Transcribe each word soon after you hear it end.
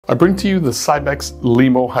I bring to you the Cybex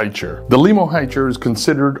Lemo high chair. The Lemo high chair is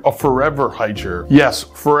considered a forever high chair. Yes,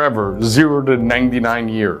 forever, 0 to 99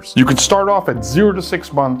 years. You can start off at 0 to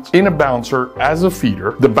 6 months in a bouncer as a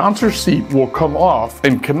feeder. The bouncer seat will come off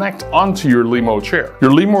and connect onto your Lemo chair.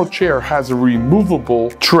 Your Lemo chair has a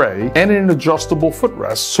removable tray and an adjustable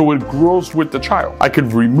footrest so it grows with the child. I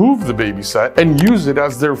could remove the baby set and use it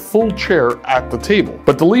as their full chair at the table.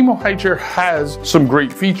 But the Lemo high chair has some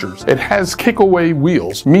great features. It has kick-away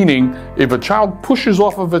wheels, meaning if a child pushes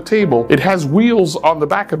off of a table, it has wheels on the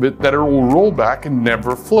back of it that it will roll back and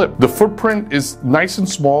never flip. The footprint is nice and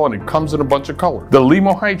small and it comes in a bunch of colors. The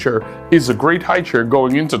Lemo high chair is a great high chair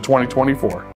going into 2024.